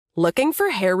Looking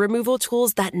for hair removal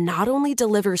tools that not only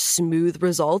deliver smooth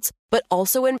results, but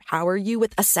also empower you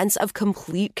with a sense of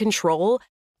complete control?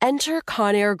 Enter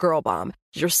Conair Girl Bomb,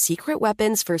 your secret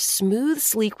weapons for smooth,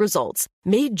 sleek results,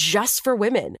 made just for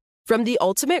women. From the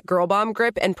ultimate Girl Bomb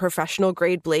grip and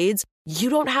professional-grade blades, you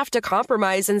don't have to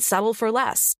compromise and settle for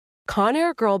less.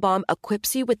 Conair Girl Bomb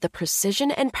equips you with the precision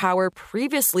and power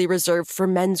previously reserved for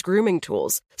men's grooming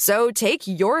tools. So take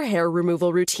your hair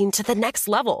removal routine to the next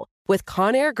level with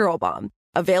Conair Girl Bomb.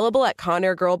 Available at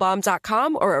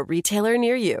ConairGirlBomb.com or a retailer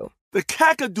near you. The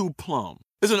Kakadu plum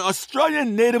is an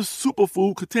Australian native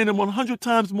superfood containing 100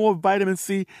 times more vitamin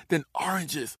C than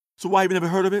oranges. So why have you never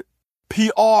heard of it?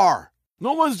 PR.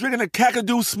 No one's drinking a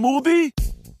Kakadu smoothie?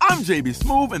 I'm JB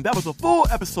Smoove, and that was a full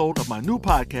episode of my new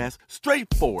podcast,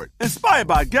 Straightforward, inspired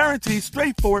by guaranteed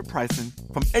straightforward pricing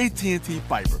from AT&T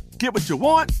Fiber. Get what you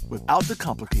want without the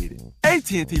complicated.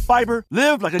 AT&T Fiber,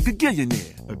 live like a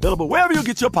gigillionaire. Available wherever you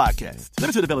get your podcasts.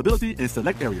 Limited availability in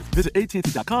select areas. Visit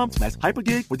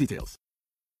AT&T.com/hypergig for details.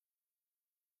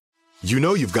 You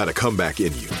know you've got a comeback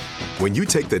in you. When you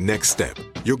take the next step,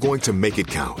 you're going to make it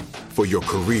count. For your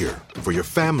career, for your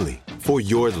family, for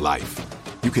your life.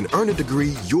 You can earn a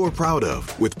degree you're proud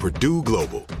of with Purdue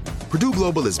Global. Purdue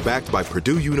Global is backed by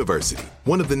Purdue University,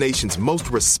 one of the nation's most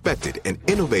respected and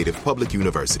innovative public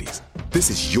universities.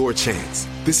 This is your chance.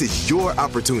 This is your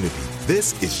opportunity.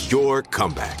 This is your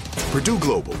comeback. Purdue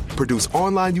Global, Purdue's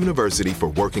online university for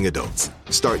working adults.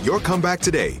 Start your comeback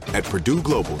today at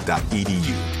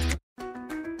purdueglobal.edu.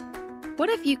 What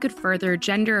if you could further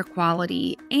gender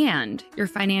equality and your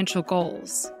financial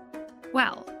goals?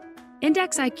 Well,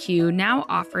 Index IQ now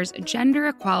offers a gender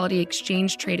equality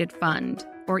exchange-traded fund,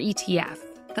 or ETF,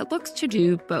 that looks to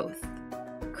do both.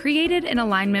 Created in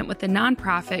alignment with the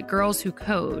nonprofit Girls Who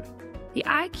Code, the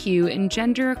IQ and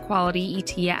Gender Equality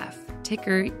ETF,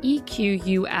 ticker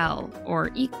EQUL,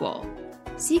 or Equal,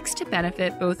 seeks to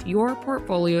benefit both your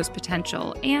portfolio's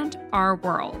potential and our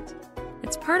world.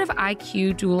 It's part of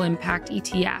IQ Dual Impact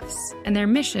ETFs and their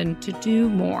mission to do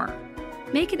more.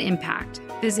 Make an impact.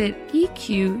 Visit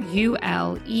EQULETF.com.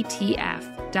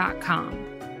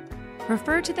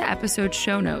 Refer to the episode's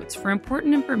show notes for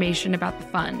important information about the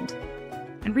fund,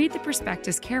 and read the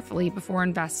prospectus carefully before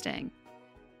investing.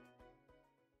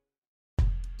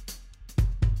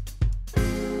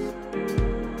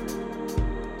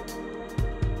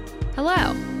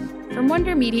 Hello. From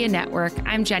Wonder Media Network,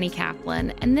 I'm Jenny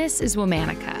Kaplan, and this is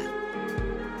Womanica.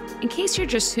 In case you're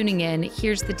just tuning in,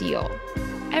 here's the deal.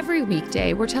 Every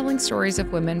weekday, we're telling stories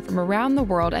of women from around the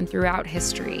world and throughout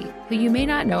history who you may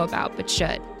not know about but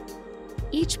should.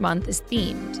 Each month is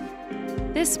themed.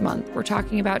 This month, we're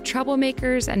talking about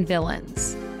troublemakers and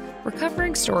villains. We're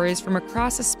covering stories from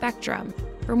across a spectrum,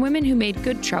 from women who made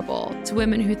good trouble to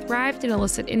women who thrived in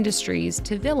illicit industries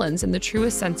to villains in the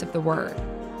truest sense of the word.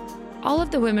 All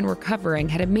of the women we're covering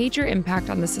had a major impact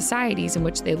on the societies in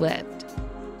which they lived.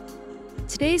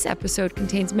 Today's episode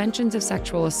contains mentions of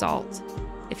sexual assault.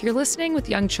 If you're listening with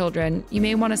young children, you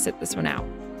may want to sit this one out.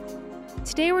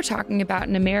 Today we're talking about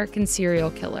an American serial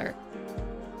killer.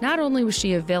 Not only was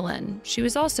she a villain, she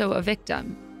was also a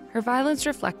victim, her violence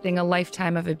reflecting a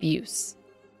lifetime of abuse.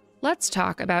 Let's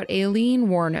talk about Aileen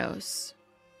Wuornos.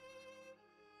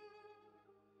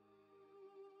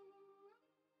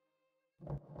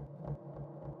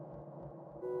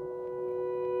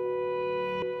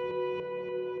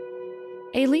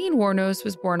 Aileen Wuornos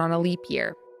was born on a leap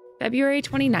year, February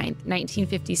 29,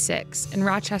 1956, in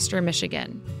Rochester,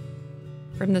 Michigan.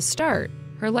 From the start,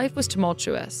 her life was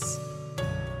tumultuous.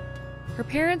 Her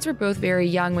parents were both very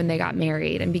young when they got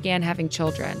married and began having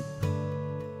children.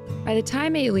 By the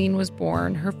time Aileen was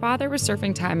born, her father was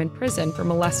serving time in prison for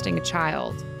molesting a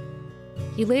child.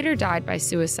 He later died by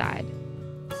suicide.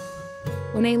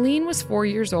 When Aileen was 4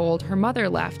 years old, her mother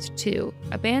left, too,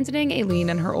 abandoning Aileen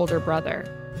and her older brother.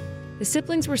 The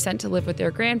siblings were sent to live with their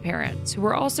grandparents, who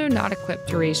were also not equipped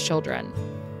to raise children.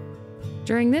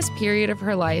 During this period of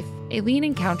her life, Aileen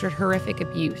encountered horrific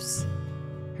abuse.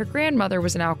 Her grandmother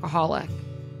was an alcoholic.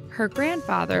 Her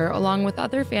grandfather, along with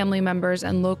other family members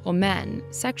and local men,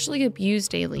 sexually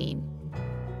abused Aileen.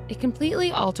 It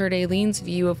completely altered Aileen's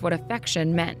view of what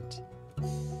affection meant.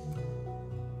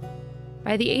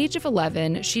 By the age of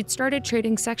 11, she'd started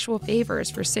trading sexual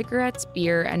favors for cigarettes,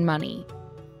 beer, and money.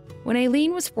 When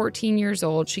Aileen was 14 years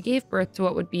old, she gave birth to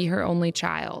what would be her only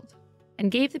child, and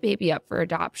gave the baby up for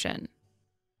adoption.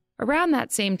 Around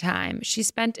that same time, she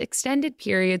spent extended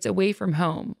periods away from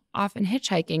home, often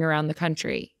hitchhiking around the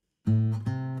country.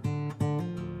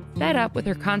 Fed up with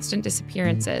her constant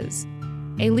disappearances,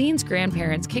 Aileen's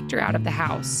grandparents kicked her out of the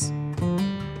house.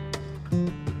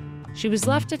 She was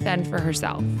left to fend for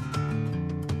herself.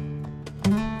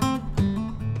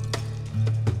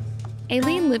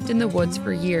 Aileen lived in the woods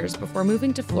for years before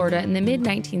moving to Florida in the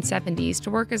mid-1970s to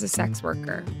work as a sex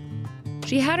worker.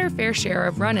 She had her fair share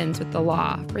of run-ins with the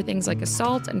law for things like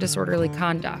assault and disorderly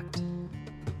conduct.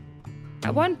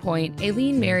 At one point,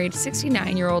 Aileen married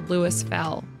 69-year-old Louis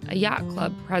Fell, a yacht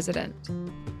club president.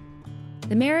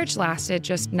 The marriage lasted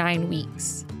just 9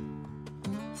 weeks.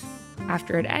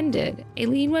 After it ended,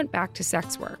 Aileen went back to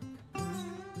sex work.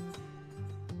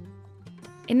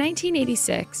 In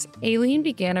 1986, Aileen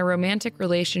began a romantic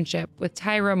relationship with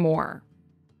Tyra Moore.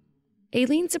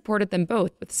 Aileen supported them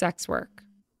both with sex work.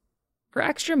 For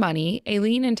extra money,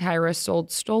 Aileen and Tyra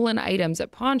sold stolen items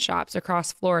at pawn shops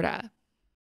across Florida.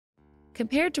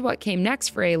 Compared to what came next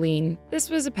for Aileen, this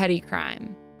was a petty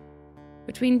crime.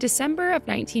 Between December of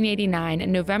 1989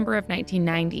 and November of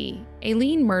 1990,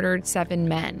 Aileen murdered 7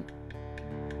 men.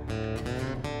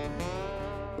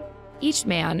 Each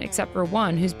man, except for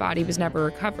one whose body was never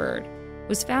recovered,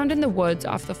 was found in the woods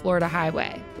off the Florida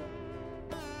highway.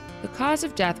 The cause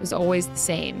of death was always the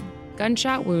same: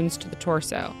 gunshot wounds to the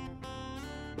torso.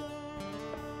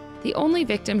 The only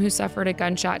victim who suffered a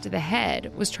gunshot to the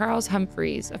head was Charles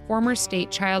Humphreys, a former state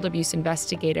child abuse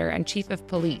investigator and chief of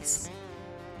police.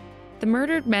 The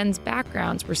murdered men's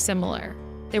backgrounds were similar.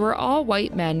 They were all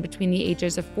white men between the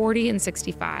ages of 40 and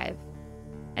 65.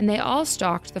 And they all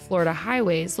stalked the Florida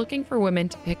highways looking for women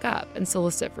to pick up and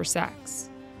solicit for sex.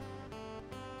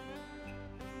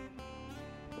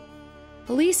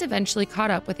 Police eventually caught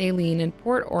up with Aileen in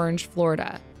Port Orange,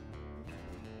 Florida.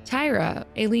 Tyra,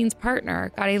 Aileen's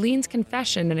partner, got Aileen's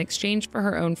confession in exchange for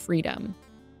her own freedom.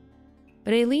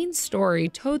 But Aileen's story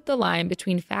towed the line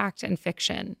between fact and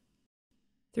fiction.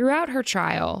 Throughout her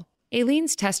trial,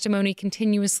 Aileen's testimony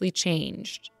continuously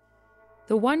changed.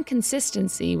 The one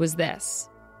consistency was this: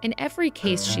 in every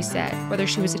case, she said, whether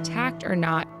she was attacked or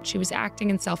not, she was acting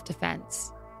in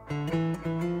self-defense.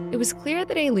 It was clear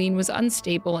that Aileen was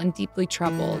unstable and deeply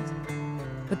troubled,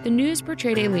 but the news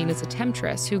portrayed Aileen as a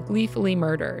temptress who gleefully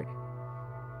murdered.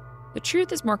 The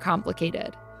truth is more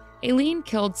complicated. Aileen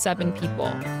killed 7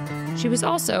 people. She was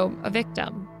also a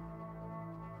victim.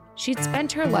 She'd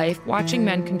spent her life watching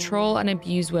men control and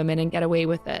abuse women and get away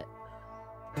with it.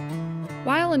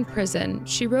 While in prison,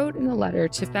 she wrote in a letter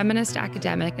to feminist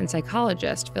academic and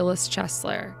psychologist Phyllis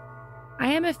Chesler, "I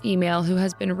am a female who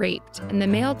has been raped, and the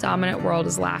male-dominant world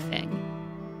is laughing.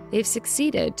 They've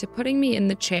succeeded to putting me in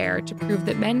the chair to prove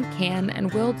that men can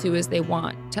and will do as they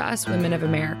want to us women of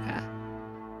America."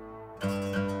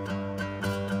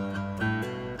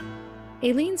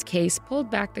 Aileen's case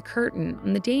pulled back the curtain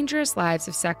on the dangerous lives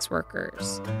of sex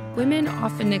workers, women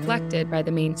often neglected by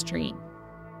the mainstream.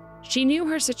 She knew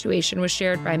her situation was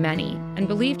shared by many and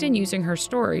believed in using her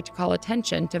story to call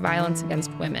attention to violence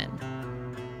against women.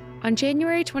 On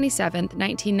January 27,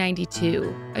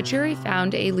 1992, a jury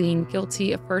found Aileen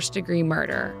guilty of first-degree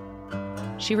murder.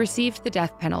 She received the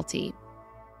death penalty.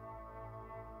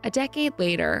 A decade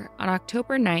later, on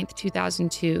October 9,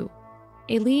 2002,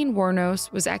 Aileen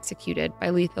Wuornos was executed by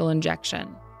lethal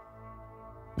injection.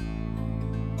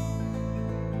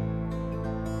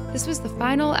 This was the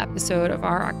final episode of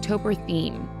our October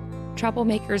theme,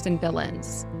 Troublemakers and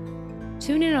Villains.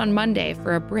 Tune in on Monday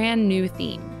for a brand new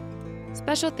theme.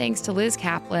 Special thanks to Liz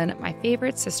Kaplan, my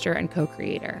favorite sister and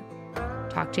co-creator.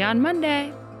 Talk to you on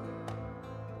Monday.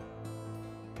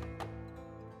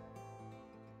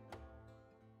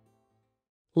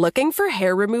 Looking for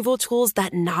hair removal tools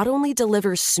that not only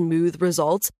deliver smooth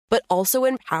results, but also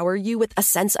empower you with a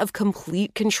sense of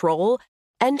complete control?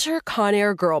 Enter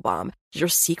Conair Girl Bomb, your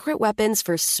secret weapons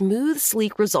for smooth,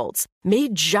 sleek results,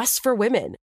 made just for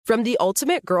women. From the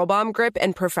ultimate Girl Bomb grip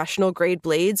and professional-grade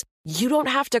blades, you don't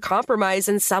have to compromise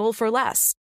and settle for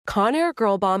less. Conair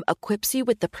Girl Bomb equips you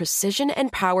with the precision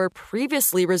and power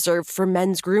previously reserved for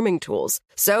men's grooming tools.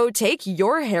 So take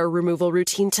your hair removal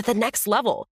routine to the next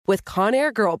level with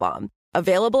Conair Girl Bomb.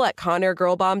 Available at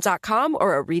ConairGirlBomb.com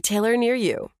or a retailer near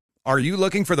you. Are you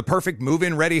looking for the perfect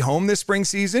move-in ready home this spring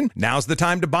season? Now's the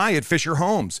time to buy at Fisher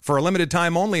Homes. For a limited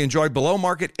time only, enjoy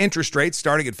below-market interest rates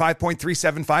starting at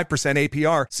 5.375%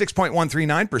 APR,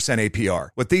 6.139% APR.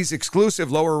 With these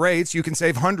exclusive lower rates, you can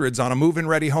save hundreds on a move-in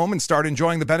ready home and start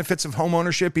enjoying the benefits of home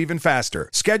ownership even faster.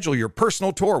 Schedule your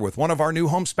personal tour with one of our new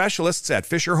home specialists at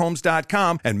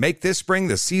FisherHomes.com and make this spring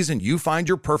the season you find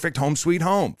your perfect home sweet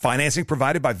home. Financing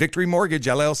provided by Victory Mortgage,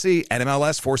 LLC,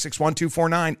 NMLS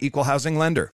 461249, Equal Housing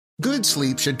Lender. Good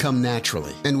sleep should come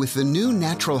naturally, and with the new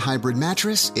Natural Hybrid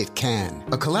mattress, it can.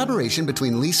 A collaboration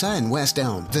between Lisa and West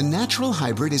Elm, the Natural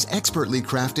Hybrid is expertly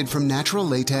crafted from natural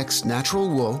latex, natural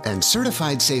wool, and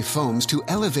certified safe foams to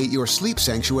elevate your sleep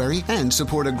sanctuary and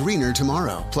support a greener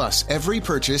tomorrow. Plus, every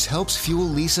purchase helps fuel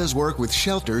Lisa's work with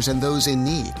shelters and those in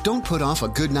need. Don't put off a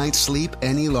good night's sleep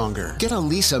any longer. Get a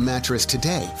Lisa mattress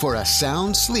today for a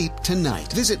sound sleep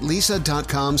tonight. Visit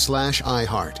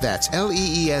lisa.com/iHeart. That's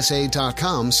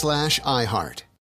LEESA.com/iHeart.